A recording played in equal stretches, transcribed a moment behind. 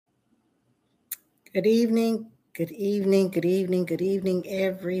Good evening, good evening, good evening, good evening,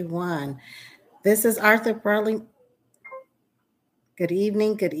 everyone. This is Arthur Burley. Good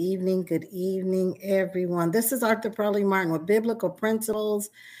evening, good evening, good evening, everyone. This is Arthur Burley Martin with Biblical Principles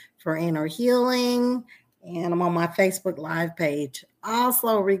for Inner Healing, and I'm on my Facebook Live page.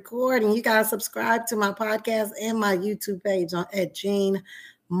 Also recording, you guys subscribe to my podcast and my YouTube page at Jean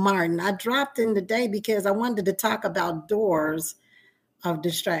Martin. I dropped in today because I wanted to talk about doors of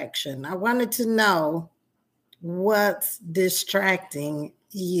distraction. I wanted to know what's distracting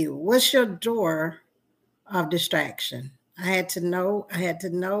you. What's your door of distraction? I had to know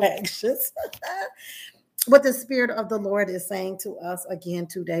actions. What the Spirit of the Lord is saying to us again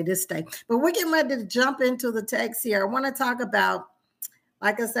today, this day. But we're getting ready to jump into the text here. I want to talk about,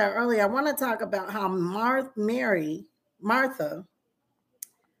 like I said earlier, I want to talk about how Martha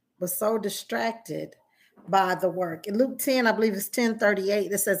was so distracted by the work. In Luke 10, I believe it's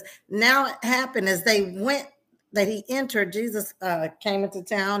 10:38, it says, now it happened as they went, that he entered, Jesus came into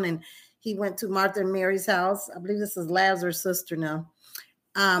town and he went to Martha and Mary's house. I believe this is Lazarus' sister now.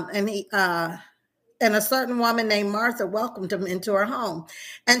 And a certain woman named Martha welcomed him into her home.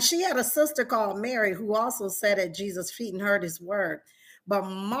 And she had a sister called Mary who also sat at Jesus' feet and heard his word. But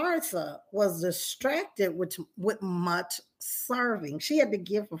Martha was distracted with much serving. She had the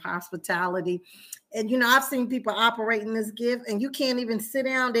gift of hospitality. And, I've seen people operate in this gift, and you can't even sit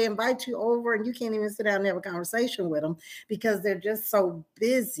down. They invite you over, and you can't even sit down and have a conversation with them because they're just so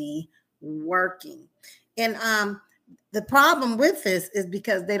busy working. And the problem with this is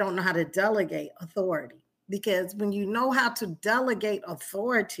because they don't know how to delegate authority. Because when you know how to delegate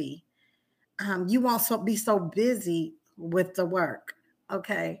authority, you won't be so busy with the work.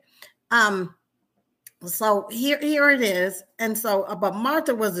 Okay. So here it is. And so, but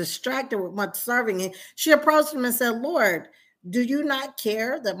Martha was distracted with much serving, and she approached him and said, Lord, do you not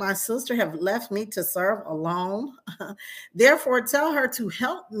care that my sister have left me to serve alone? Therefore, tell her to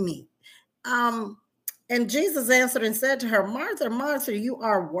help me. And Jesus answered and said to her, Martha, Martha, you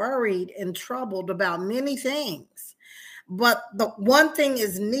are worried and troubled about many things. But the one thing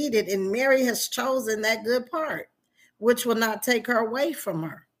is needed, and Mary has chosen that good part, which will not take her away from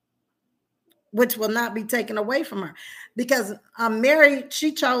her, which will not be taken away from her. Because Mary,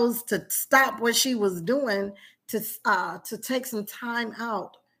 she chose to stop what she was doing to take some time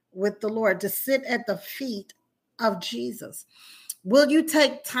out with the Lord, to sit at the feet of Jesus. Will you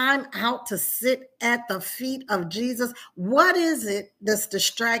take time out to sit at the feet of Jesus? What is it that's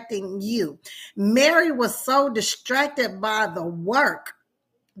distracting you? Mary was so distracted by the work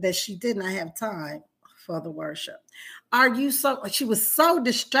that she did not have time for the worship. She was so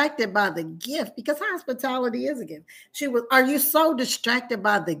distracted by the gift, because hospitality is a gift. Are you so distracted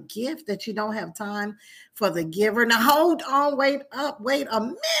by the gift that you don't have time for the giver? Now hold on, wait a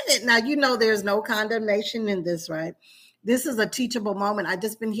minute. Now, there's no condemnation in this, right? This is a teachable moment. I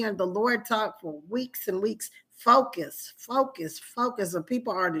just been hearing the Lord talk for weeks and weeks. Focus, focus, focus. The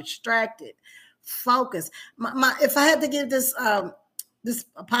people are distracted. Focus. If I had to give this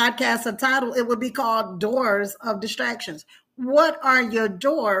podcast a title, it would be called Doors of Distractions. What are your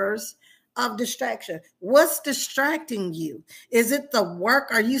doors of distraction? What's distracting you? Is it the work?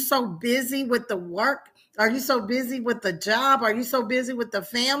 Are you so busy with the work? Are you so busy with the job? Are you so busy with the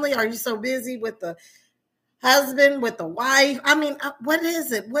family? Are you so busy with the husband, with the wife? I mean, what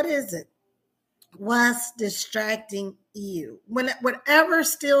is it? What is it? What's distracting you? Whatever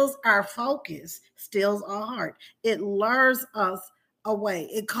steals our focus, steals our heart. It lures us away.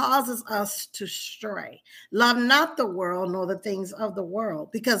 It causes us to stray. Love not the world, nor the things of the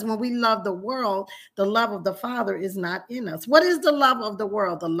world. Because when we love the world, the love of the Father is not in us. What is the love of the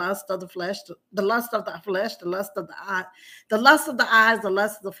world? The lust of the flesh, the lust of the flesh, the lust of the eye, the lust of the eyes, the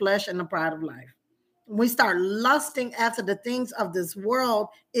lust of the flesh, and the pride of life. We start lusting after the things of this world,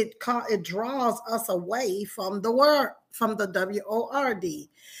 it draws us away from the word, from the W-O-R-D.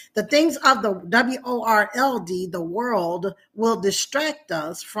 The things of the W-O-R-L-D, the world, will distract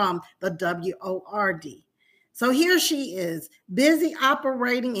us from the W-O-R-D. So here she is, busy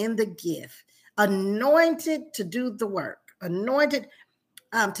operating in the gift, anointed to do the work, anointed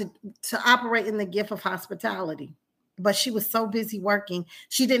to operate in the gift of hospitality. But she was so busy working,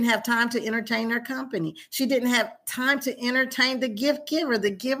 she didn't have time to entertain her company. She didn't have time to entertain the gift giver,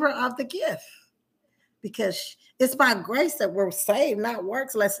 the giver of the gift. Because it's by grace that we're saved, not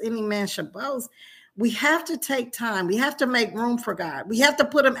works, lest any man should boast. We have to take time. We have to make room for God. We have to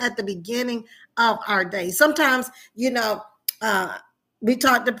put him at the beginning of our day. Sometimes, I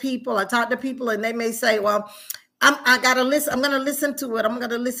talk to people and they may say, well, I gotta listen. I'm gonna listen to it. I'm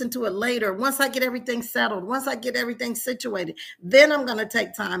gonna listen to it later. Once I get everything settled, once I get everything situated, then I'm gonna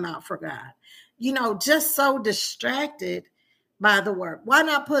take time out for God. Just so distracted by the work. Why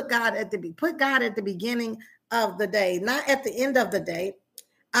not put God at the beginning of the day, not at the end of the day?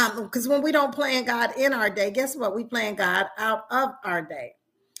 Because when we don't plan God in our day, guess what? We plan God out of our day.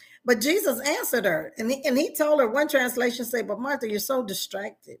 But Jesus answered her, and he told her, one translation say, but Martha, you're so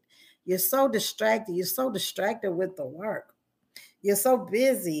distracted. You're so distracted. You're so distracted with the work. You're so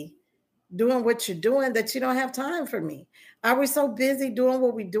busy doing what you're doing that you don't have time for me. Are we so busy doing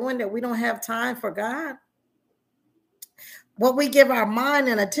what we're doing that we don't have time for God? What we give our mind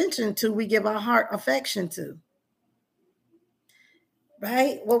and attention to, we give our heart affection to.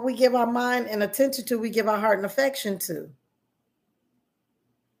 Right? What we give our mind and attention to, we give our heart and affection to.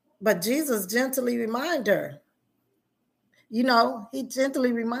 But Jesus gently reminded her, he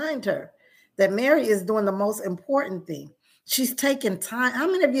gently reminded her that Mary is doing the most important thing. She's taking time. How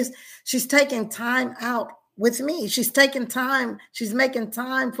many of you, she's taking time out with me? She's taking time. She's making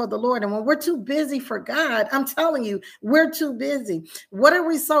time for the Lord. And when we're too busy for God, I'm telling you, we're too busy. What are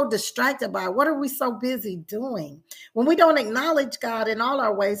we so distracted by? What are we so busy doing? When we don't acknowledge God in all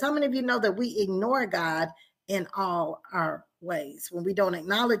our ways, how many of you know that we ignore God in all our ways? When we don't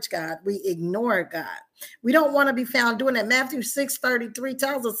acknowledge God, we ignore God. We don't want to be found doing that. Matthew 6:33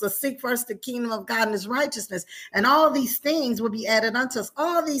 tells us to seek first the kingdom of God and his righteousness, and all these things will be added unto us.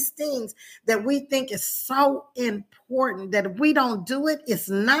 All these things that we think is so important that if we don't do it, it's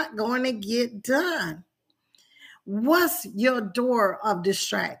not going to get done. What's your door of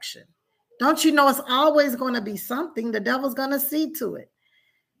distraction? Don't you know it's always going to be something? The devil's going to see to it.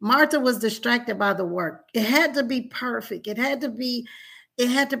 Martha was distracted by the work. It had to be perfect. It had to be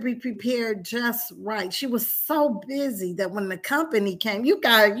prepared just right. She was so busy that when the company came, you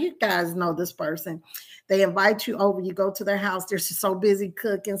guys know this person. They invite you over, you go to their house. They're so busy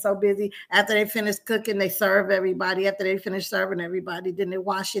cooking, so busy. After they finish cooking, they serve everybody. After they finish serving everybody, then they're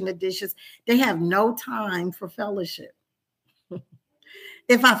washing the dishes. They have no time for fellowship.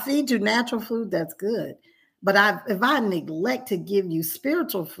 If I feed you natural food, that's good. But if I neglect to give you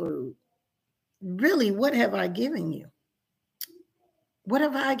spiritual food, really, what have I given you? What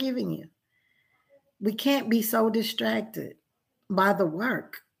have I given you? We can't be so distracted by the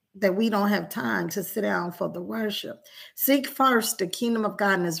work that we don't have time to sit down for the worship. Seek first the kingdom of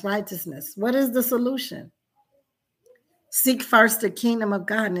God and his righteousness. What is the solution? Seek first the kingdom of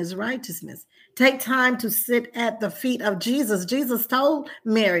God and his righteousness. Take time to sit at the feet of Jesus. Jesus told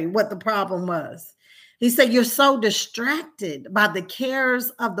Mary what the problem was. He said, you're so distracted by the cares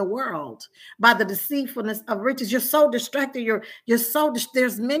of the world, by the deceitfulness of riches. You're so distracted.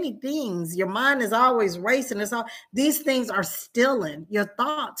 There's many things. Your mind is always racing. These things are stilling. Your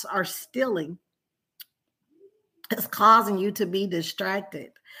thoughts are stilling. It's causing you to be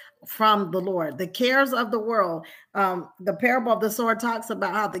distracted from the Lord. The cares of the world. The parable of the sword talks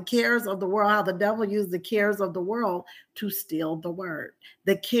about how the cares of the world, how the devil used the cares of the world to steal the word.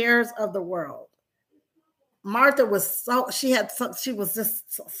 The cares of the world. Martha was she was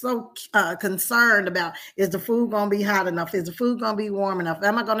just so concerned about, is the food going to be hot enough? Is the food going to be warm enough?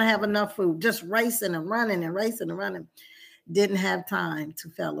 Am I going to have enough food? Just racing and running and racing and running. Didn't have time to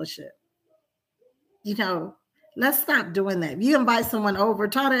fellowship. Let's stop doing that. If you invite someone over,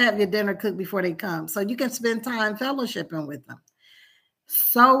 try to have your dinner cooked before they come so you can spend time fellowshipping with them.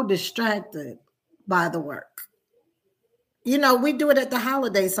 So distracted by the work. We do it at the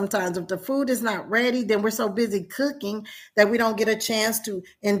holidays sometimes. If the food is not ready, then we're so busy cooking that we don't get a chance to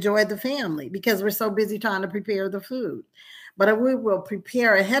enjoy the family because we're so busy trying to prepare the food. But if we will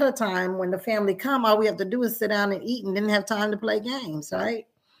prepare ahead of time, when the family come, all we have to do is sit down and eat and then have time to play games, right?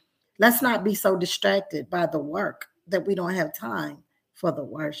 Let's not be so distracted by the work that we don't have time for the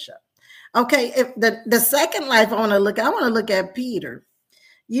worship. Okay, if the second life I want to look at Peter.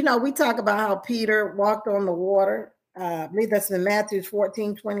 We talk about how Peter walked on the water. I believe that's in Matthew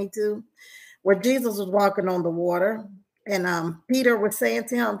 14:22, where Jesus was walking on the water. And Peter was saying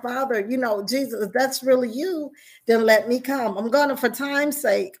to him, Father, Jesus, if that's really you, then let me come. For time's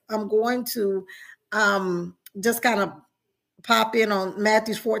sake, I'm going to just kind of pop in on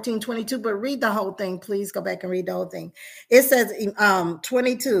Matthew 14:22, but read the whole thing. Please go back and read the whole thing. It says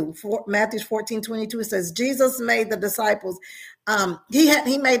 22, Matthew 14:22, it says, Jesus made the disciples,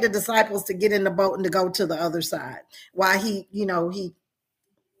 he made the disciples to get in the boat and to go to the other side while he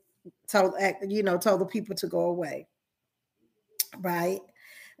told the people to go away, right?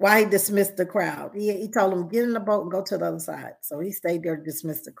 While he dismissed the crowd. He told them, get in the boat and go to the other side. So he stayed there to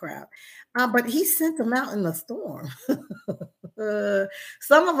dismiss the crowd. But he sent them out in the storm.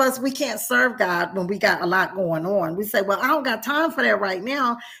 Some of us, we can't serve God when we got a lot going on. We say, well, I don't got time for that right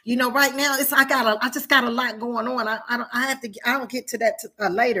now. Right now I just got a lot going on. I'll get to that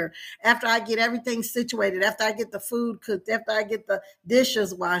later, after I get everything situated, after I get the food cooked, after I get the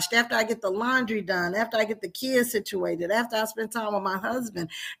dishes washed, after I get the laundry done, after I get the kids situated, after I spend time with my husband,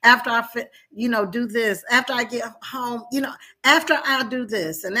 after I do this, after I get home, after I do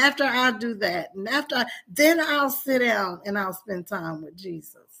this and after I do that, and then I'll sit down and I'll spend time with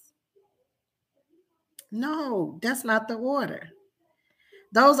Jesus. No, that's not the order.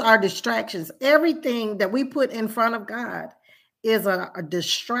 Those are distractions. Everything that we put in front of God is a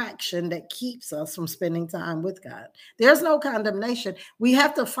distraction that keeps us from spending time with God. There's no condemnation. We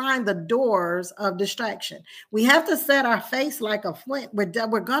have to find the doors of distraction. We have to set our face like a flint. We're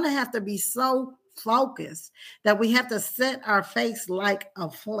going to have to be so focused that we have to set our face like a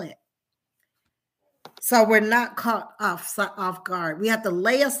flint, so we're not caught off guard. We have to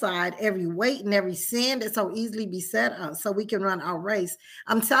lay aside every weight and every sin that so easily beset us so we can run our race.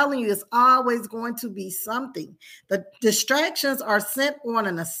 I'm telling you, it's always going to be something. The distractions are sent on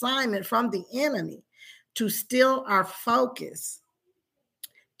an assignment from the enemy to steal our focus,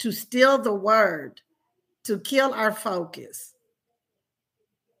 to steal the word, to kill our focus,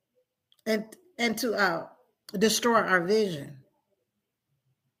 and to destroy our vision.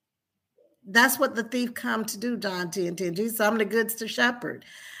 That's what the thief come to do, John 10:10. Jesus, I'm the good shepherd.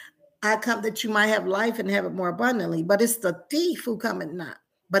 I come that you might have life and have it more abundantly. But it's the thief who cometh not,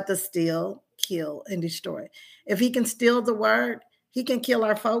 but to steal, kill, and destroy. If he can steal the word, he can kill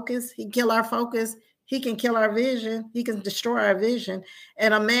our focus. He can kill our focus. He can kill our vision. He can destroy our vision.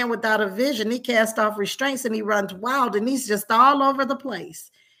 And a man without a vision, he casts off restraints and he runs wild and he's just all over the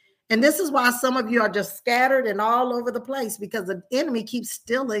place. And this is why some of you are just scattered and all over the place, because the enemy keeps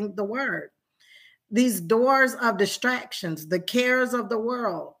stealing the word. These doors of distractions, the cares of the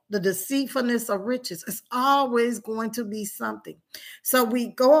world, the deceitfulness of riches, it's always going to be something. So we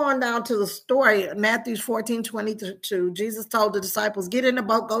go on down to the story, Matthew 14:22. Jesus told the disciples, get in the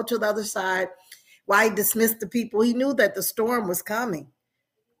boat, go to the other side. Why he dismissed the people? He knew that the storm was coming,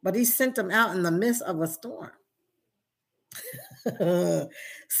 but he sent them out in the midst of a storm.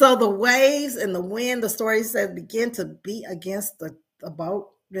 So the waves and the wind, the story says, begin to beat against the boat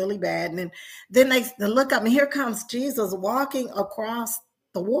really bad. And then they look up and here comes Jesus walking across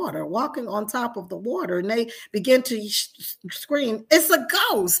the water, walking on top of the water. And they begin to scream, it's a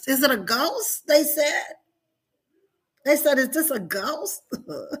ghost. Is it a ghost? They said, is this a ghost?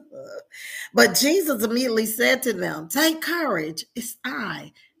 But Jesus immediately said to them, take courage. It's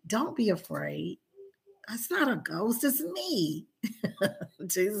I. Don't be afraid. It's not a ghost. It's me.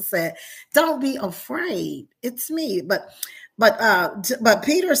 Jesus said, don't be afraid. It's me. But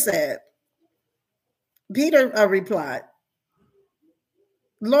Peter replied,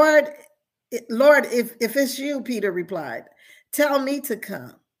 Lord, if it's you, Peter replied, tell me to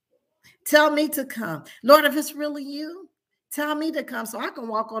come. Tell me to come. Lord, if it's really you, tell me to come so I can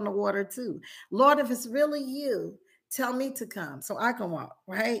walk on the water too. Lord, if it's really you, tell me to come so I can walk,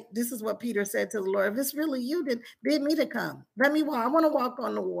 right? This is what Peter said to the Lord. If it's really you, then bid me to come. Let me walk. I want to walk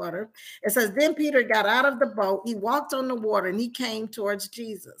on the water. It says, then Peter got out of the boat. He walked on the water and he came towards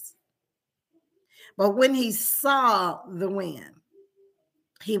Jesus. But when he saw the wind,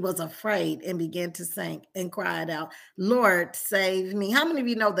 he was afraid and began to sink and cried out, Lord, save me. How many of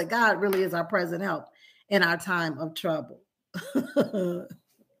you know that God really is our present help in our time of trouble? But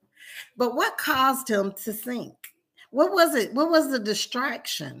what caused him to sink? What was it? What was the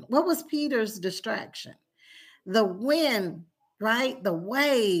distraction? What was Peter's distraction? The wind, right? The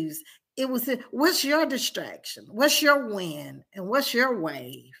waves. What's your distraction? What's your wind? And what's your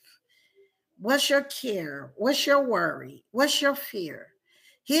wave? What's your care? What's your worry? What's your fear?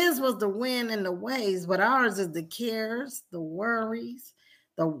 His was the wind and the waves, but ours is the cares, the worries,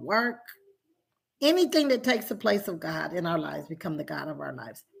 the work. Anything that takes the place of God in our lives become the God of our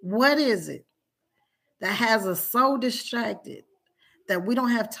lives. What is it that has us so distracted that we don't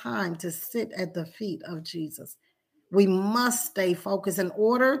have time to sit at the feet of Jesus? We must stay focused in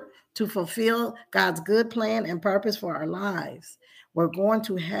order to fulfill God's good plan and purpose for our lives. We're going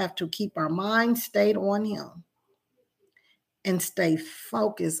to have to keep our mind stayed on him and stay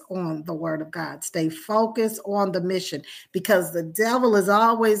focused on the word of God. Stay focused on the mission, because the devil is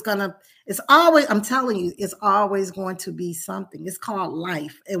always I'm telling you, it's always going to be something. It's called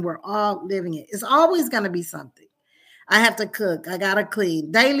life and we're all living it. It's always going to be something. I have to cook. I got to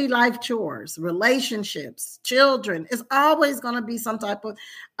clean. Daily life chores, relationships, children. It's always going to be some type of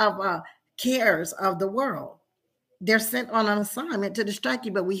cares of the world. They're sent on an assignment to distract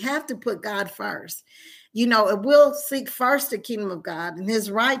you, but we have to put God first. It will seek first the kingdom of God and his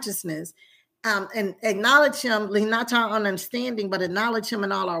righteousness, and acknowledge him, lean not to our understanding, but acknowledge him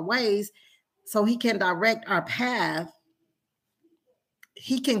in all our ways so he can direct our path.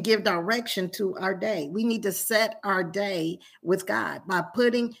 He can give direction to our day. We need to set our day with God by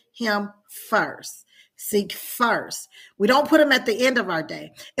putting him first. Seek first. We don't put him at the end of our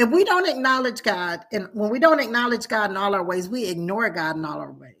day. If we don't acknowledge God, and when we don't acknowledge God in all our ways, we ignore God in all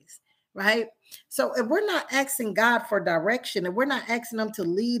our ways, right? So if we're not asking God for direction, if we're not asking him to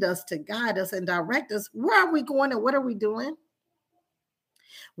lead us, to guide us and direct us, where are we going and what are we doing?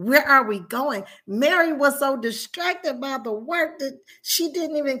 Where are we going? Mary was so distracted by the work that she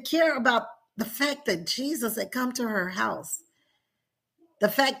didn't even care about the fact that Jesus had come to her house. The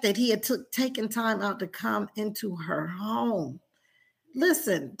fact that he had taken time out to come into her home.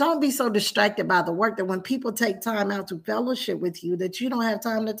 Listen, don't be so distracted by the work that when people take time out to fellowship with you, that you don't have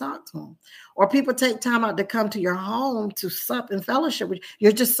time to talk to them. Or people take time out to come to your home to sup and fellowship with you.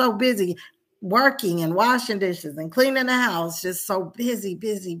 You're just so busy working and washing dishes and cleaning the house, just so busy.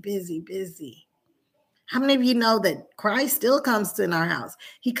 How many of you know that Christ still comes in our house?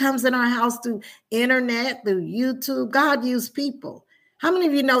 He comes in our house through internet, through YouTube. God used people. How many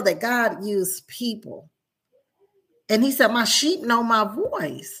of you know that God used people? And he said, my sheep know my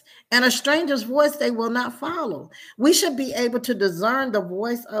voice, and a stranger's voice they will not follow. We should be able to discern the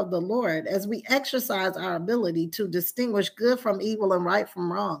voice of the Lord as we exercise our ability to distinguish good from evil and right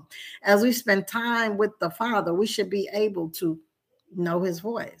from wrong. As we spend time with the Father, we should be able to know his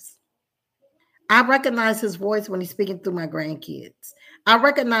voice. I recognize his voice when he's speaking through my grandkids. I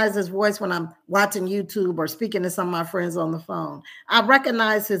recognize his voice when I'm watching YouTube or speaking to some of my friends on the phone. I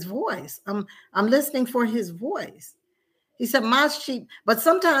recognize his voice. I'm listening for his voice. He said, my sheep, but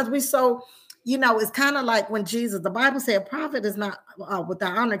sometimes it's kind of like when Jesus, the Bible said, a prophet is not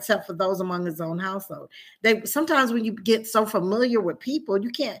without honor except for those among his own household. Sometimes when you get so familiar with people, you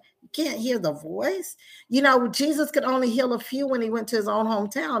can't hear the voice. Jesus could only heal a few when he went to his own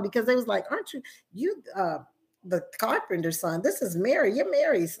hometown, because they was like, aren't you the carpenter's son? This is Mary. You're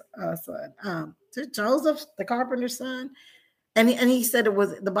Mary's son. Joseph, the carpenter's son. And he said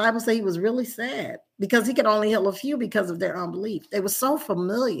the Bible said he was really sad because he could only heal a few because of their unbelief. They were so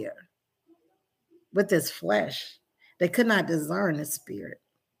familiar with his flesh. They could not discern his spirit.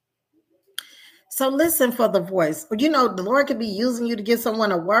 So listen for the voice. The Lord could be using you to give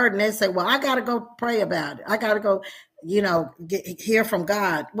someone a word and they say, well, I got to go pray about it. I got to go, hear from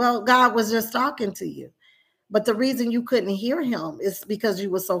God. Well, God was just talking to you. But the reason you couldn't hear him is because you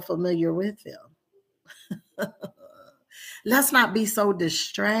were so familiar with him. Let's not be so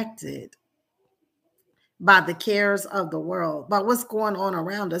distracted by the cares of the world, by what's going on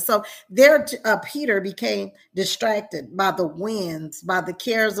around us. So Peter became distracted by the winds, by the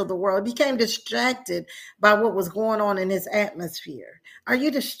cares of the world. He became distracted by what was going on in his atmosphere. Are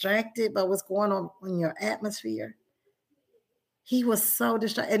you distracted by what's going on in your atmosphere? He was so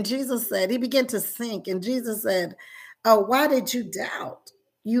distracted. And Jesus said, he began to sink. And Jesus said, oh, why did you doubt,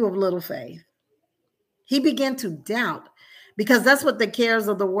 you of little faith? He began to doubt. Because that's what the cares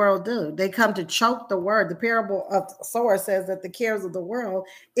of the world do. They come to choke the word. The parable of the sower says that the cares of the world,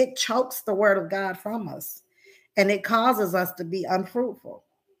 it chokes the word of God from us. And it causes us to be unfruitful.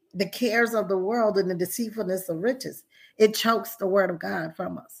 The cares of the world and the deceitfulness of riches, it chokes the word of God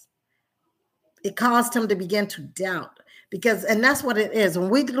from us. It caused him to begin to doubt. And that's what it is. When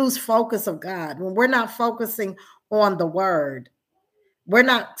we lose focus of God, when we're not focusing on the word, we're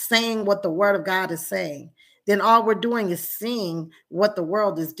not saying what the word of God is saying, then all we're doing is seeing what the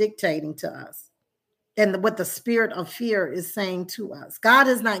world is dictating to us and what the spirit of fear is saying to us. God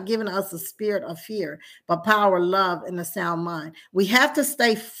has not given us a spirit of fear, but power, love, and a sound mind. We have to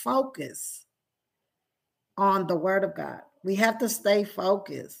stay focused on the word of God. We have to stay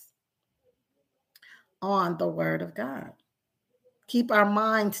focused on the word of God. Keep our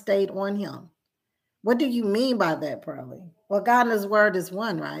mind stayed on him. What do you mean by that, Pearlie? Well, God and his word is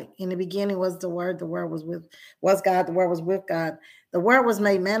one, right? In the beginning was the word was God, the word was with God. The word was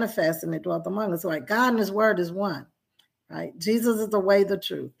made manifest and it dwelt among us. So like God and his word is one, right? Jesus is the way, the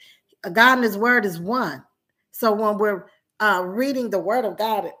truth. God and his word is one. So when we're reading the word of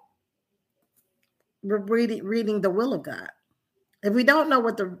God, we're reading the will of God. If we don't know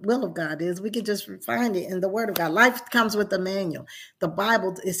what the will of God is, we can just find it in the word of God. Life comes with a manual. The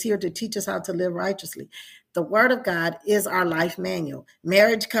Bible is here to teach us how to live righteously. The word of God is our life manual.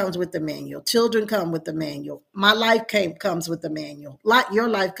 Marriage comes with the manual. Children come with the manual. My life comes with the manual. Your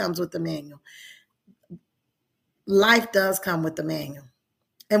life comes with the manual. Life does come with the manual.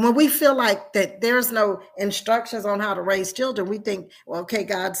 And when we feel like that there's no instructions on how to raise children, we think, well, okay,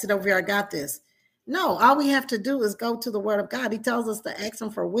 God, sit over here, I got this. No, all we have to do is go to the word of God. He tells us to ask him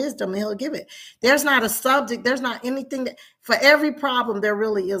for wisdom and he'll give it. There's not a subject, there's not anything that, for every problem, there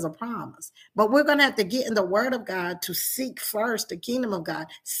really is a promise. But we're going to have to get in the word of God to seek first the kingdom of God.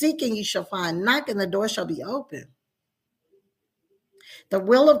 Seeking you shall find, knocking the door shall be open. The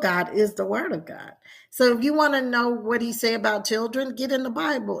will of God is the word of God. So if you want to know what he said about children, get in the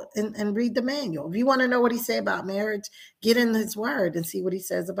Bible and read the manual. If you want to know what he said about marriage, get in his word and see what he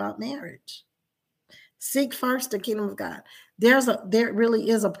says about marriage. Seek first the kingdom of God. There really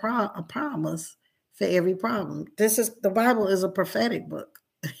is a promise for every problem. The Bible is a prophetic book.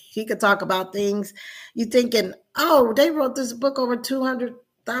 He could talk about things you thinking, oh, they wrote this book over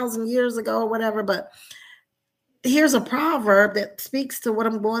 200,000 years ago or whatever, but here's a proverb that speaks to what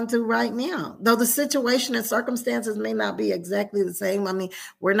I'm going through right now. Though the situation and circumstances may not be exactly the same. I mean,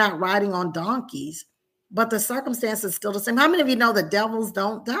 we're not riding on donkeys, but the circumstance is still the same. How many of you know the devils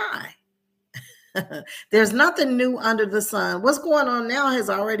don't die? There's nothing new under the sun. What's going on now has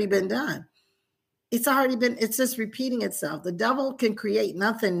already been done. It's just repeating itself. The devil can create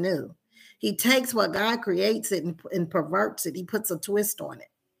nothing new. He takes what God creates it and perverts it. He puts a twist on it.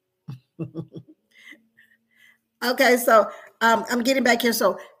 Okay, so I'm getting back here.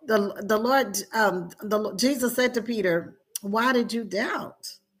 So Jesus said to Peter, "Why did you doubt?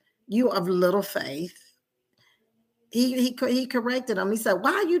 You of little faith." He corrected him. He said,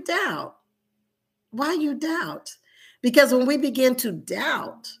 "Why you doubt? Why you doubt? Because when we begin to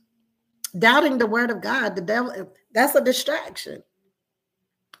doubt, doubting the word of God, the devil, that's a distraction.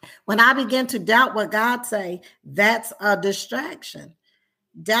 When I begin to doubt what God say, that's a distraction.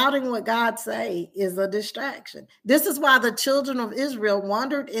 Doubting what God say is a distraction. This is why the children of Israel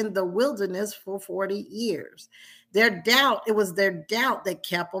wandered in the wilderness for 40 years. It was their doubt that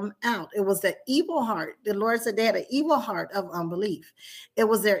kept them out. It was their evil heart. The Lord said they had an evil heart of unbelief. It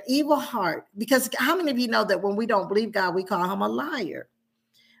was their evil heart. Because how many of you know that when we don't believe God, we call him a liar?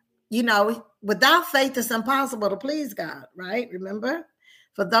 You know, without faith, it's impossible to please God, right? Remember?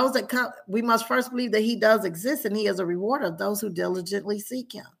 For those that come, we must first believe that he does exist and he is a rewarder of those who diligently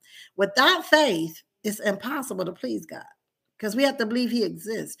seek him. Without faith, it's impossible to please God because we have to believe he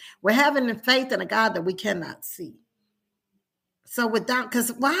exists. We're having faith in a God that we cannot see. So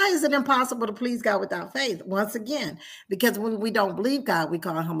because why is it impossible to please God without faith? Once again, because when we don't believe God, we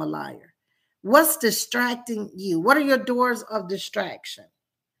call him a liar. What's distracting you? What are your doors of distraction?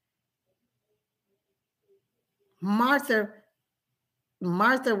 Martha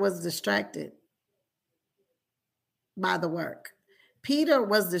was distracted by the work. Peter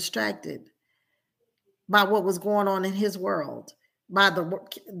was distracted by what was going on in his world, by the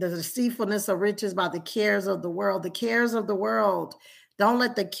deceitfulness of riches, by the cares of the world. The cares of the world. Don't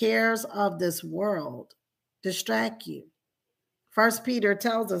let the cares of this world distract you. First Peter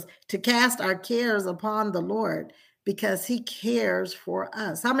tells us to cast our cares upon the Lord because he cares for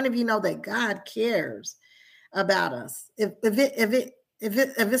us. How many of you know that God cares about us? If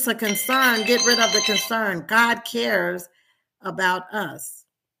it's a concern, get rid of the concern. God cares about us.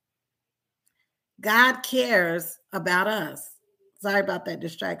 God cares about us. Sorry about that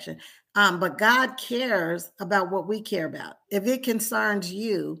distraction. But God cares about what we care about. If it concerns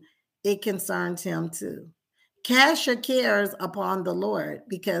you, it concerns him too. Cast your cares upon the Lord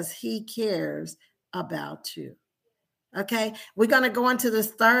because he cares about you. Okay, we're going to go into this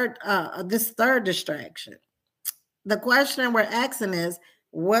third distraction. The question we're asking is,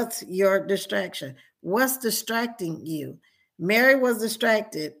 what's your distraction? What's distracting you? Mary was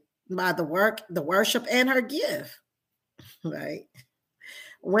distracted by the worship, and her gift, right?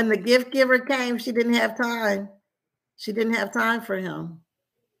 When the gift giver came, she didn't have time. She didn't have time for him.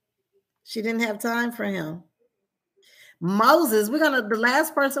 She didn't have time for him. Moses, the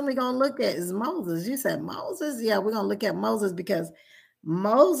last person we're going to look at is Moses. You said Moses? Yeah, we're going to look at Moses because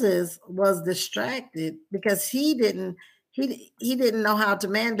Moses was distracted because he didn't know how to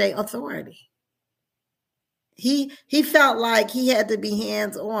mandate authority. He felt like he had to be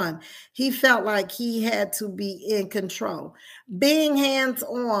hands-on. He felt like he had to be in control. Being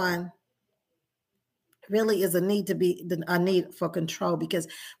hands-on really is a need for control because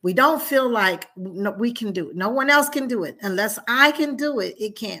we don't feel like we can do it. No one else can do it. Unless I can do it,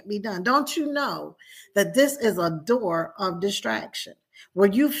 it can't be done. Don't you know that this is a door of distraction where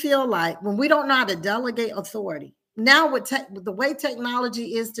you feel like when we don't know how to delegate authority. Now with the way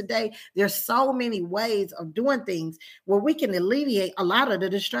technology is today, there's so many ways of doing things where we can alleviate a lot of the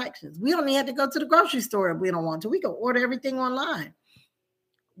distractions. We don't even have to go to the grocery store if we don't want to. We can order everything online.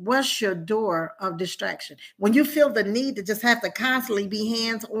 What's your door of distraction? When you feel the need to just have to constantly be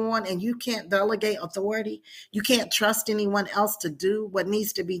hands on and you can't delegate authority, you can't trust anyone else to do what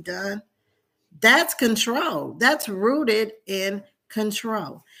needs to be done. That's control. That's rooted in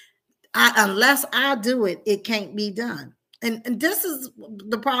control. Unless I do it, it can't be done. And this is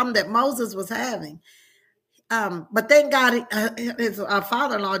the problem that Moses was having. But thank God his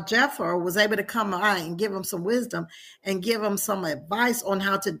father-in-law Jethro was able to come by and give him some wisdom and give him some advice on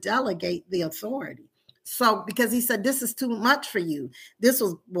how to delegate the authority. So because he said, this is too much for you. This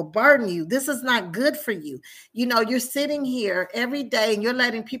will burden you. This is not good for you. You know, you're sitting here every day and you're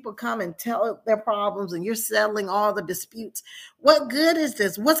letting people come and tell their problems and you're settling all the disputes. What good is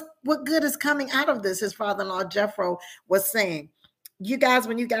this? What good is coming out of this? His father-in-law Jethro was saying. You guys,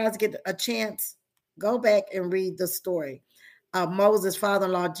 when you guys get a chance, go back and read the story of Moses'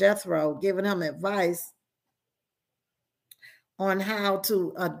 father-in-law Jethro giving him advice on how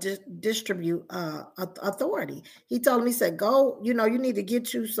to distribute authority. He told him, he said, go, you need to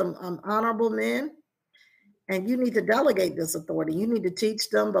get you some honorable men and you need to delegate this authority. You need to teach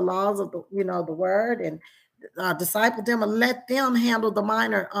them the laws of the word and disciple them and let them handle the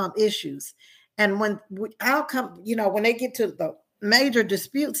minor issues. And when when they get to the major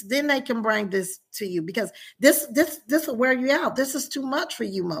disputes, then they can bring this to you because this will wear you out. This is too much for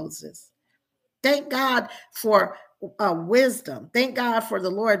you, Moses. Thank God for wisdom. Thank God for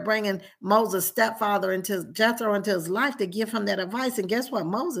the Lord bringing Moses' stepfather Jethro into his life to give him that advice. And guess what?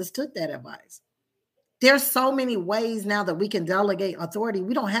 Moses took that advice. There's so many ways now that we can delegate authority.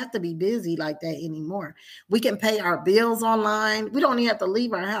 We don't have to be busy like that anymore. We can pay our bills online. We don't even have to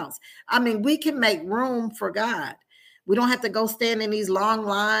leave our house. I mean, we can make room for God. We don't have to go stand in these long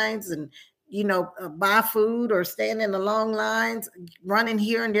lines and buy food or stand in the long lines, running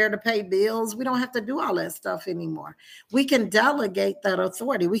here and there to pay bills. We don't have to do all that stuff anymore. We can delegate that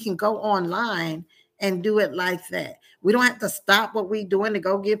authority. We can go online and do it like that. We don't have to stop what we're doing to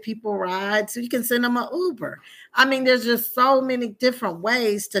go give people rides. So you can send them an Uber. I mean, there's just so many different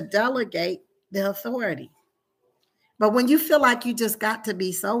ways to delegate the authority. But when you feel like you just got to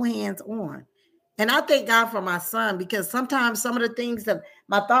be so hands-on, and I thank God for my son, because sometimes some of the things that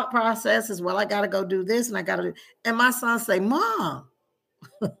my thought process is, well, I got to go do this and I got to do, and my son say, Mom,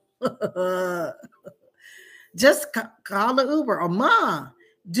 just call the Uber, or Mom,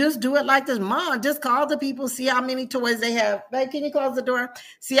 just do it like this. Mom, just call the people, see how many toys they have. Hey, can you close the door?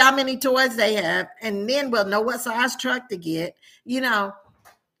 See how many toys they have, and then we'll know what size truck to get.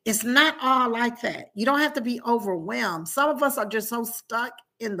 It's not all like that. You don't have to be overwhelmed. Some of us are just so stuck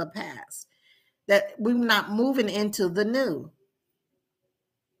in the past that we're not moving into the new.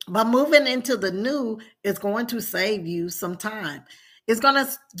 But moving into the new is going to save you some time. It's going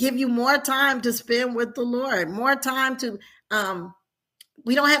to give you more time to spend with the Lord, more time to,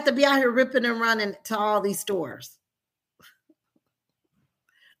 we don't have to be out here ripping and running to all these stores.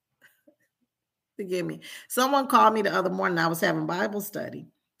 Forgive me. Someone called me the other morning. I was having Bible study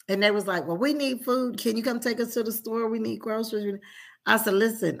and they was like, well, we need food. Can you come take us to the store? We need groceries. I said,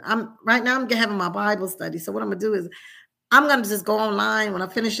 listen, I'm having my Bible study. So what I'm going to do is I'm going to just go online when I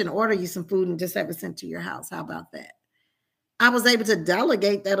finish and order you some food and just have it sent to your house. How about that? I was able to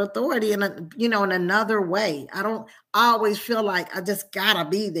delegate that authority in another way. I don't always feel like I just gotta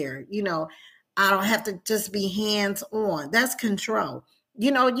be there. I don't have to just be hands on. That's control.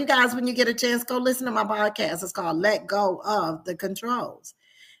 You guys, when you get a chance, go listen to my podcast. It's called Let Go of the Controls.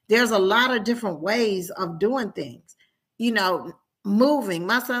 There's a lot of different ways of doing things. Moving.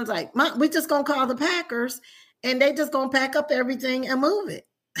 My son's like, we just gonna call the Packers and they just gonna pack up everything and move it.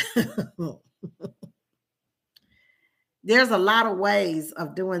 There's a lot of ways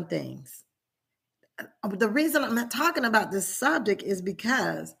of doing things. The reason I'm talking about this subject is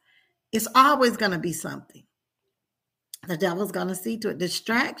because it's always going to be something. The devil's going to see to it.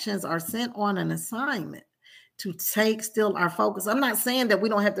 Distractions are sent on an assignment to take still our focus. I'm not saying that we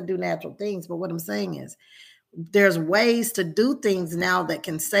don't have to do natural things, but what I'm saying is there's ways to do things now that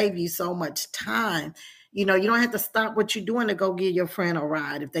can save you so much time. You don't have to stop what you're doing to go give your friend a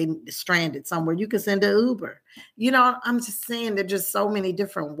ride if they stranded somewhere. You can send an Uber. I'm just saying there's just so many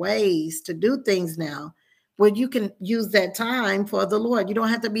different ways to do things now where you can use that time for the Lord. You don't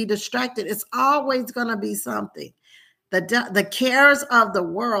have to be distracted. It's always going to be something. The cares of the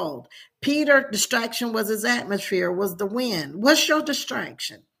world. Peter's distraction was his atmosphere, was the wind. What's your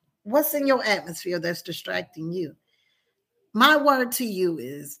distraction? What's in your atmosphere that's distracting you? My word to you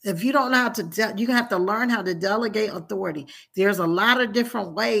is, if you don't know how to, you have to learn how to delegate authority. There's a lot of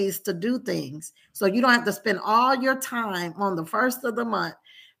different ways to do things. So you don't have to spend all your time on the first of the month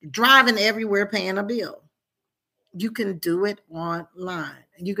driving everywhere paying a bill. You can do it online.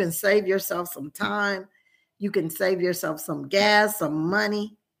 You can save yourself some time. You can save yourself some gas, some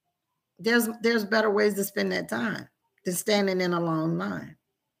money. There's better ways to spend that time than standing in a long line.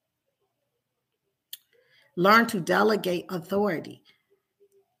 Learn to delegate authority.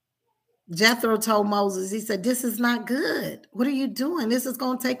 Jethro told Moses, he said, this is not good. What are you doing? This is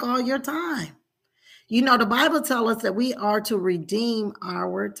going to take all your time. You know, the Bible tells us that we are to redeem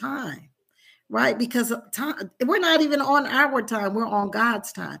our time, right? Because time, we're not even on our time. We're on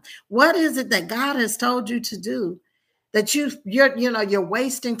God's time. What is it that God has told you to do that you're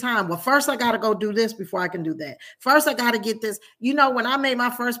wasting time? Well, first I got to go do this before I can do that. First I got to get this. You know, when I made my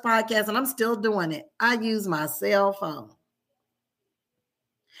first podcast, and I'm still doing it, I use my cell phone.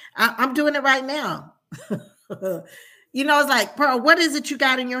 I'm doing it right now. You know, it's like, Pearl, what is it you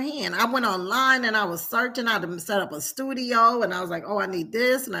got in your hand? I went online and I was searching how to set up a studio, and I was like, oh, I need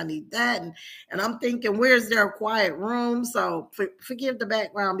this and I need that. And I'm thinking, where's there a quiet room? So forgive the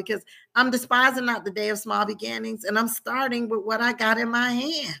background, because I'm despising not the day of small beginnings, and I'm starting with what I got in my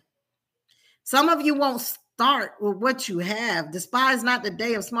hand. Some of you won't start with what you have. Despise not the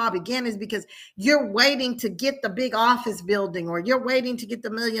day of small beginnings, because you're waiting to get the big office building, or you're waiting to get the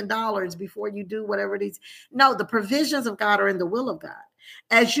 $1 million before you do whatever it is. No, the provisions of God are in the will of God.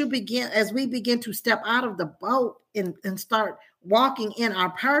 As we begin to step out of the boat and start walking in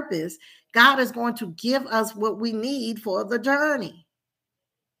our purpose, God is going to give us what we need for the journey.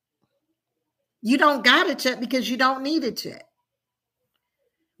 You don't got it yet because you don't need it yet.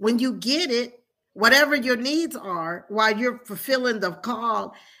 When you get it, whatever your needs are, while you're fulfilling the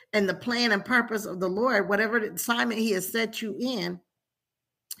call and the plan and purpose of the Lord, whatever the assignment he has set you in,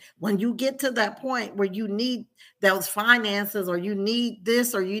 when you get to that point where you need those finances, or you need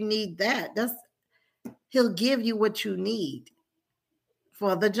this, or you need that, he'll give you what you need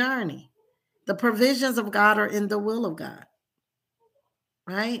for the journey. The provisions of God are in the will of God,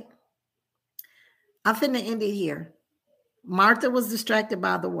 right? I'm finna end it here. Martha was distracted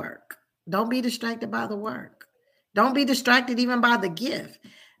by the work. Don't be distracted by the work. Don't be distracted even by the gift,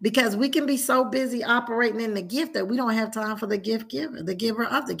 because we can be so busy operating in the gift that we don't have time for the gift giver, the giver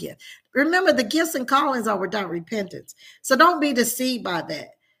of the gift. Remember, the gifts and callings are without repentance. So don't be deceived by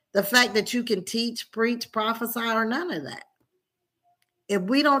that. The fact that you can teach, preach, prophesy, or none of that. If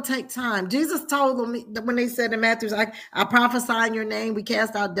we don't take time, Jesus told them when they said in Matthew, I prophesy in your name, we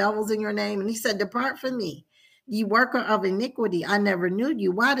cast out devils in your name. And he said, depart from me, ye worker of iniquity, I never knew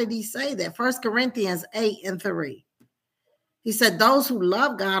you. Why did he say that? 1 Corinthians 8:3. He said, those who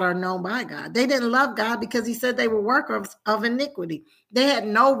love God are known by God. They didn't love God because he said they were workers of iniquity. They had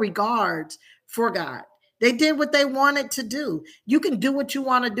no regards for God. They did what they wanted to do. You can do what you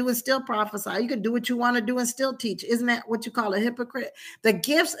want to do and still prophesy. You can do what you want to do and still teach. Isn't that what you call a hypocrite? The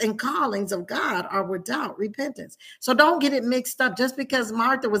gifts and callings of God are without repentance. So don't get it mixed up. Just because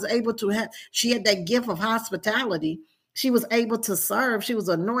Martha was able to she had that gift of hospitality. She was able to serve. She was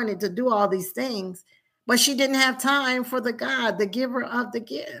anointed to do all these things, but she didn't have time for the God, the giver of the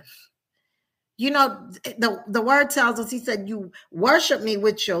gift. You know, the word tells us, he said, you worship me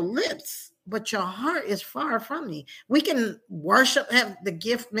with your lips, but your heart is far from me. We can worship, have the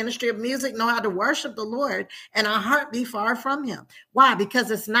gift ministry of music, know how to worship the Lord, and our heart be far from him. Why?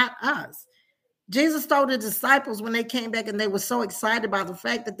 Because it's not us. Jesus told the disciples when they came back and they were so excited by the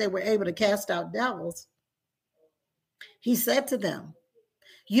fact that they were able to cast out devils, he said to them,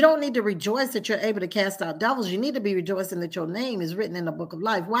 you don't need to rejoice that you're able to cast out devils. You need to be rejoicing that your name is written in the book of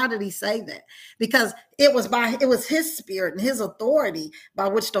life. Why did he say that? Because it was his spirit and his authority by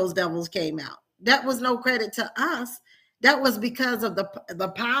which those devils came out. That was no credit to us. That was because of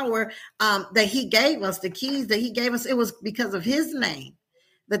the power that he gave us, the keys that he gave us. It was because of his name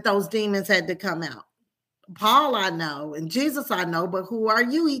that those demons had to come out. Paul I know, and Jesus I know, but who are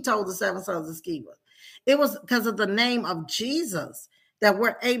you? He told the 7 sons of Sceva. It was because of the name of Jesus that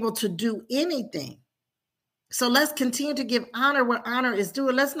we're able to do anything. So let's continue to give honor where honor is due.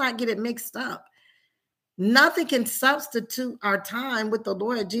 And let's not get it mixed up. Nothing can substitute our time with the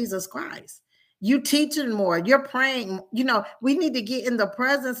Lord Jesus Christ. You teaching more, you're praying. You know, we need to get in the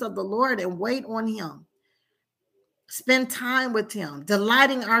presence of the Lord and wait on him. Spend time with him,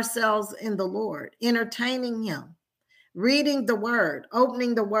 delighting ourselves in the Lord, entertaining him, reading the word,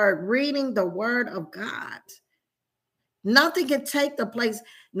 opening the word, reading the word of God. Nothing can take the place,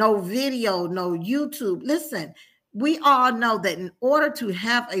 no video, no YouTube. Listen, we all know that in order to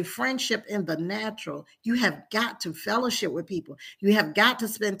have a friendship in the natural, you have got to fellowship with people. You have got to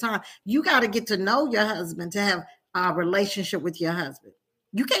spend time. You got to get to know your husband to have a relationship with your husband.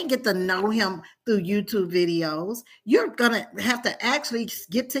 You can't get to know him through YouTube videos. You're going to have to actually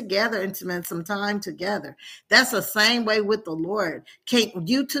get together and spend some time together. That's the same way with the Lord. Can't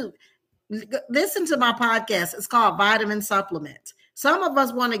YouTube, listen to my podcast. It's called Vitamin Supplements. Some of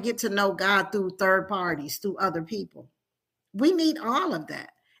us want to get to know God through third parties, through other people. We need all of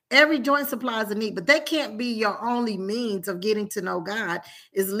that. Every joint supplies a need, but that can't be your only means of getting to know God,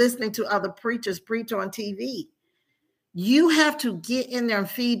 is listening to other preachers preach on TV. You have to get in there and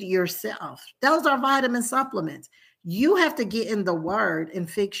feed yourself. Those are vitamin supplements. You have to get in the word and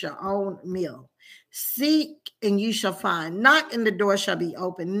fix your own meal. Seek and you shall find. Knock and the door shall be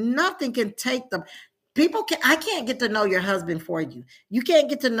open. Nothing can take them. I can't get to know your husband for you. You can't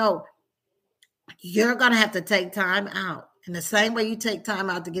get to know. You're going to have to take time out. In the same way you take time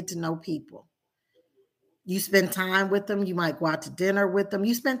out to get to know people. You spend time with them. You might go out to dinner with them.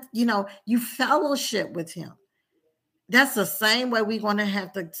 You fellowship with him. That's the same way we're going to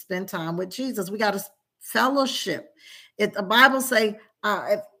have to spend time with Jesus. We got to fellowship. If the Bible say,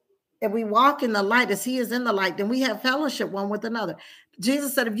 if we walk in the light as he is in the light, then we have fellowship one with another.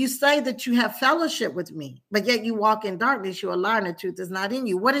 Jesus said, if you say that you have fellowship with me, but yet you walk in darkness, you are lying, the truth is not in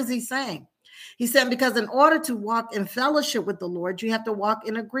you. What is he saying? He said, because in order to walk in fellowship with the Lord, you have to walk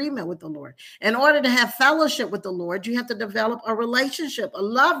in agreement with the Lord. In order to have fellowship with the Lord, you have to develop a relationship, a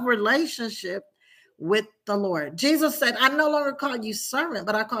love relationship with the Lord. Jesus said, I no longer call you servant,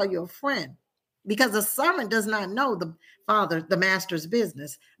 but I call you a friend, because a servant does not know the father, the master's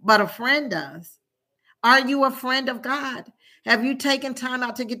business, but a friend does. Are you a friend of God? Have you taken time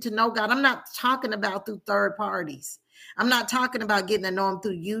out to get to know God? I'm not talking about through third parties. I'm not talking about getting to know him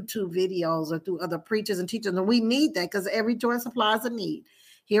through YouTube videos or through other preachers and teachers. And we need that, because every joint supplies a need.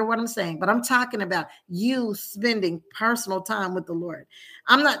 Hear what I'm saying? But I'm talking about you spending personal time with the Lord.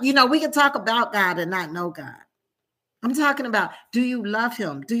 I'm not, we can talk about God and not know God. I'm talking about, do you love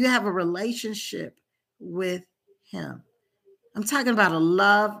him? Do you have a relationship with him? I'm talking about a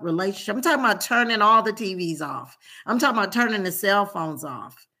love relationship. I'm talking about turning all the TVs off. I'm talking about turning the cell phones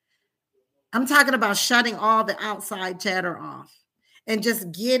off. I'm talking about shutting all the outside chatter off and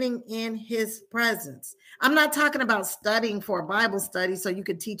just getting in his presence. I'm not talking about studying for a Bible study so you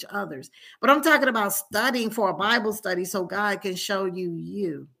can teach others, but I'm talking about studying for a Bible study so God can show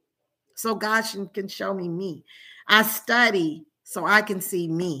you, so God can show me. I study so I can see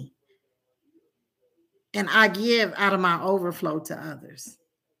me, and I give out of my overflow to others.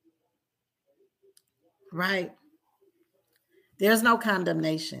 Right? There's no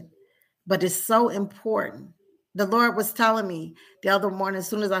condemnation, but it's so important. The Lord was telling me the other morning, as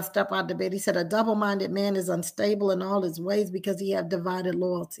soon as I step out of bed, he said, a double-minded man is unstable in all his ways because he have divided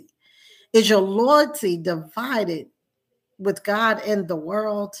loyalty. Is your loyalty divided with God and the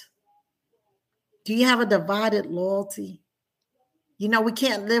world? Do you have a divided loyalty? We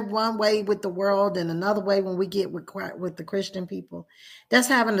can't live one way with the world and another way when we get with the Christian people. That's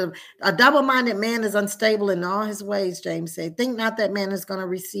having a double-minded man is unstable in all his ways, James said. Think not that man is going to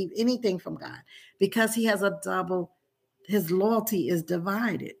receive anything from God, because he has his loyalty is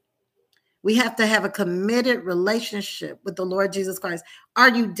divided. We have to have a committed relationship with the Lord Jesus Christ. Are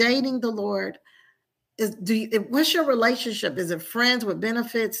you dating the Lord? What's your relationship? Is it friends with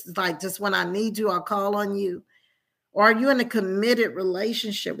benefits? Like, just when I need you, I'll call on you. Or are you in a committed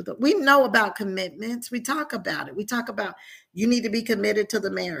relationship with it? We know about commitments. We talk about it. We talk about you need to be committed to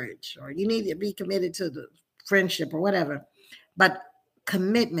the marriage, or you need to be committed to the friendship, or whatever. But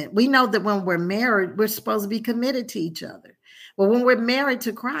commitment, we know that when we're married, we're supposed to be committed to each other. Well, when we're married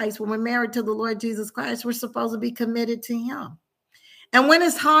to Christ, when we're married to the Lord Jesus Christ, we're supposed to be committed to him. And when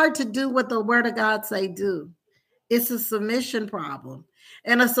it's hard to do what the word of God say do, it's a submission problem.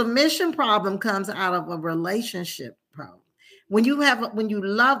 And a submission problem comes out of a relationship problem. When you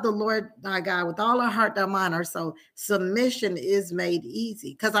love the Lord thy God with all our heart, our mind, our soul, submission is made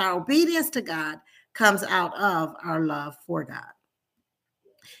easy, because our obedience to God comes out of our love for God.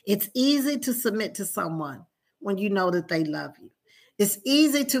 It's easy to submit to someone when you know that they love you. It's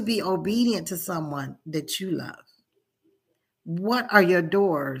easy to be obedient to someone that you love. What are your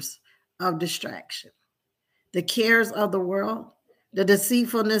doors of distraction? The cares of the world, the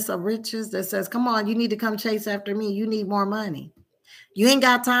deceitfulness of riches that says, come on, you need to come chase after me. You need more money. You ain't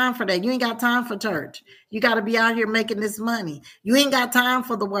got time for that. You ain't got time for church. You got to be out here making this money. You ain't got time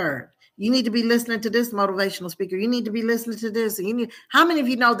for the word. You need to be listening to this motivational speaker. You need to be listening to this. And how many of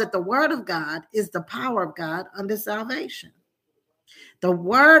you know that the word of God is the power of God unto salvation? The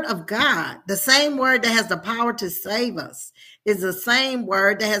word of God, the same word that has the power to save us, is the same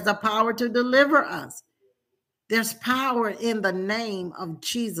word that has the power to deliver us. There's power in the name of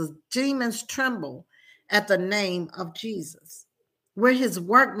Jesus. Demons tremble at the name of Jesus. We're his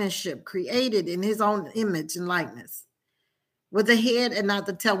workmanship, created in his own image and likeness. We're the head and not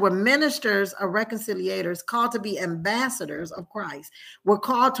the tail. We're ministers or reconciliators, called to be ambassadors of Christ. We're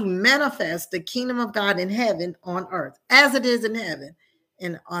called to manifest the kingdom of God in heaven on earth, as it is in heaven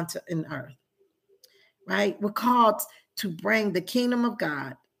and in earth. Right? We're called to bring the kingdom of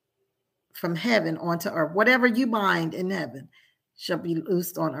God from heaven onto earth. Whatever you bind in heaven shall be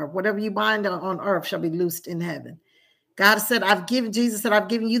loosed on earth. Whatever you bind on earth shall be loosed in heaven. God said, Jesus said, I've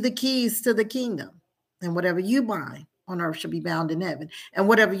given you the keys to the kingdom. And whatever you bind on earth shall be bound in heaven. And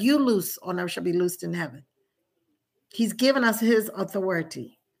whatever you loose on earth shall be loosed in heaven. He's given us his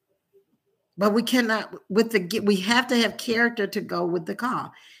authority. But we cannot, we have to have character to go with the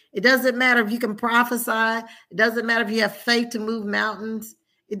call. It doesn't matter if you can prophesy. It doesn't matter if you have faith to move mountains.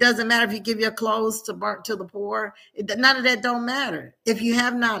 It doesn't matter if you give your clothes to the poor. None of that don't matter. If you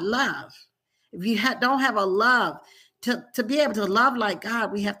have not love, if you don't have a love, to be able to love like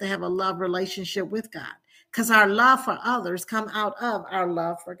God, we have to have a love relationship with God, because our love for others come out of our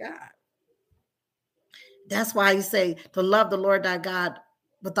love for God. That's why he say to love the Lord thy God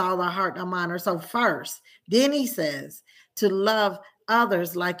with all our heart, our mind, or soul first. Then he says to love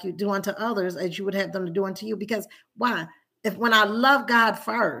others like you do unto others as you would have them to do unto you. Because why? When I love God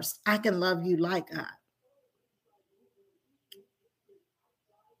first, I can love you like God.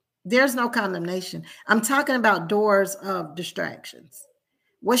 There's no condemnation. I'm talking about doors of distractions.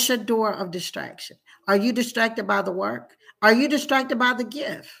 What's your door of distraction? Are you distracted by the work? Are you distracted by the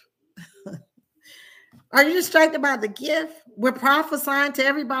gift? Are you distracted by the gift? We're prophesying to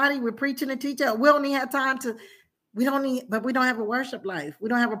everybody. We're preaching and teaching. We don't even have time to, but we don't have a worship life. We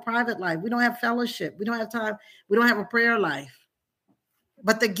don't have a private life. We don't have fellowship. We don't have time. We don't have a prayer life.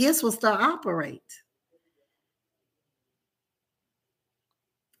 But the gifts will still operate.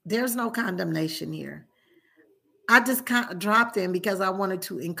 There's no condemnation here. I just kind of dropped in because I wanted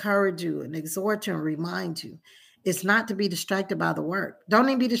to encourage you and exhort you and remind you. It's not to be distracted by the work. Don't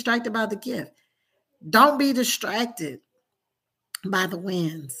even be distracted by the gift. Don't be distracted by the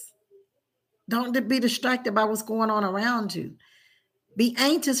winds. Don't be distracted by what's going on around you. Be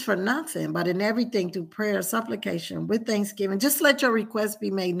anxious for nothing, but in everything through prayer, supplication, with thanksgiving. Just let your requests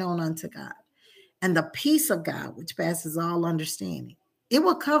be made known unto God. And the peace of God, which passes all understanding, it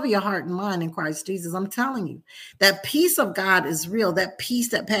will cover your heart and mind in Christ Jesus. I'm telling you, that peace of God is real. That peace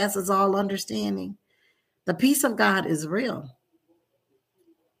that passes all understanding. The peace of God is real.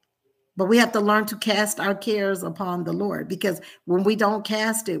 But we have to learn to cast our cares upon the Lord, because when we don't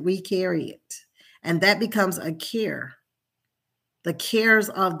cast it, we carry it. And that becomes a care. The cares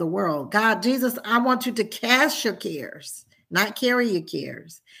of the world. God, Jesus, I want you to cast your cares, not carry your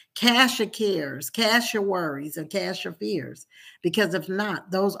cares. Cast your cares, cast your worries, and cast your fears. Because if not,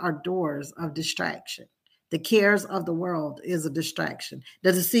 those are doors of distraction. The cares of the world is a distraction.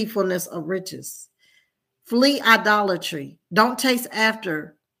 The deceitfulness of riches. Flee idolatry. Don't chase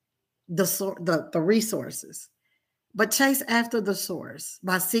after the resources, but chase after the source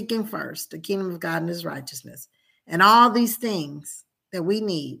by seeking first the kingdom of God and his righteousness. And all these things that we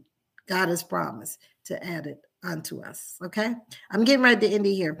need, God has promised to add it unto us. Okay. I'm getting ready to end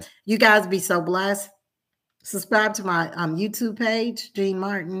it here. You guys be so blessed. Subscribe to my YouTube page, Jean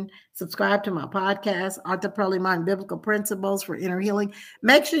Martin. Subscribe to my podcast, Arthur Pearlie Martin, Biblical Principles for Inner Healing.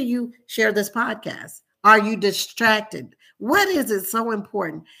 Make sure you share this podcast. Are you distracted? What is it so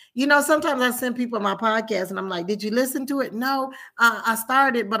important? You know, sometimes I send people my podcast and I'm like, did you listen to it? No, I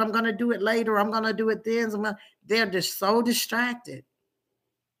started, but I'm going to do it later. I'm going to do it then. They're just so distracted.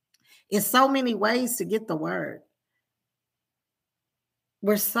 It's so many ways to get the word.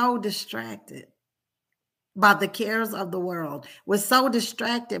 We're so distracted by the cares of the world. We're so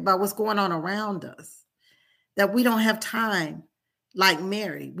distracted by what's going on around us that we don't have time, like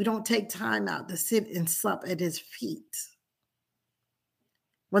Mary. We don't take time out to sit and sup at his feet.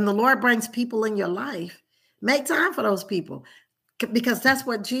 When the Lord brings people in your life, make time for those people, because that's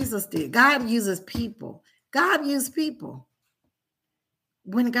what Jesus did. God uses people. God used people.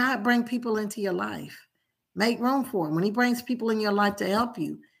 When God brings people into your life, make room for them. When he brings people in your life to help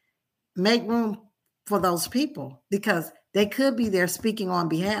you, make room for those people, because they could be there speaking on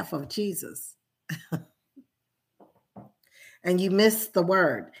behalf of Jesus. And you miss the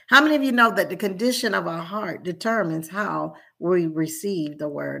word. How many of you know that the condition of our heart determines how we receive the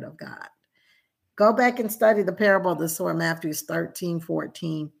word of God? Go back and study the parable of the sower, Matthew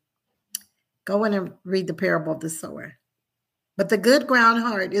 13:14. Go in and read the parable of the sower. But the good ground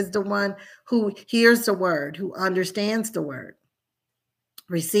heart is the one who hears the word, who understands the word,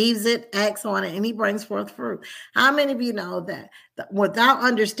 receives it, acts on it, and he brings forth fruit. How many of you know that without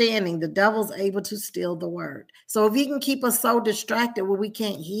understanding, the devil's able to steal the word? So if he can keep us so distracted where we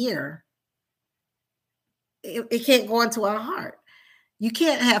can't hear, it can't go into our heart. You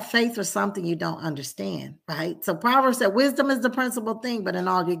can't have faith for something you don't understand, right? So Proverbs said, wisdom is the principal thing, but in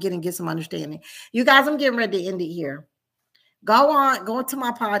all you're getting, get some understanding. You guys, I'm getting ready to end it here. Go to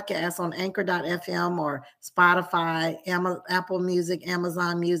my podcast on anchor.fm or Spotify, Apple Music,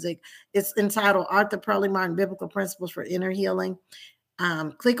 Amazon Music. It's entitled Arthur Pearlie Martin, Biblical Principles for Inner Healing.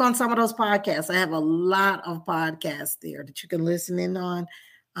 Click on some of those podcasts. I have a lot of podcasts there that you can listen in on.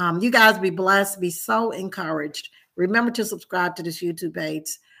 You guys be blessed, be so encouraged. Remember to subscribe to this YouTube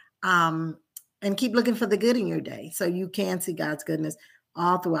page and keep looking for the good in your day so you can see God's goodness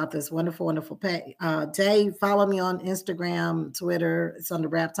all throughout this wonderful, wonderful day. Follow me on Instagram, Twitter. It's under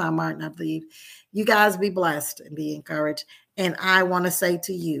Rap Time Martin, I believe. You guys be blessed and be encouraged. And I want to say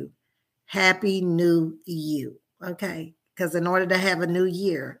to you, Happy New You, okay? Because in order to have a new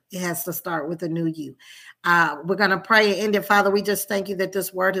year, it has to start with a new you. We're going to pray and end it. Father, we just thank you that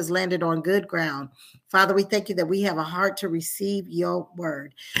this word has landed on good ground. Father, we thank you that we have a heart to receive your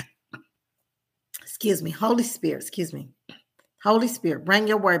word. Excuse me, Holy Spirit, Holy Spirit, bring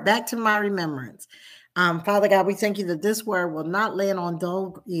your word back to my remembrance. Father God, we thank you that this word will not land on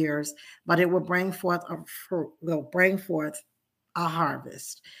dull ears, but it will bring forth a fruit, will bring forth a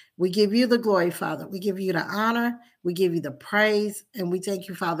harvest. We give you the glory, Father. We give you the honor. We give you the praise. And we thank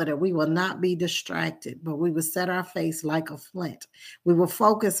you, Father, that we will not be distracted, but we will set our face like a flint. We will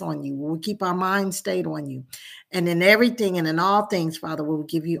focus on you. We will keep our mind stayed on you. And in everything and in all things, Father, we will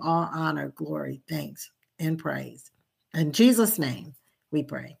give you all honor, glory, thanks, and praise. In Jesus' name, we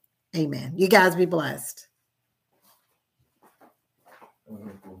pray. Amen. You guys be blessed.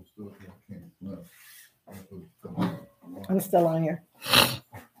 I'm still on here.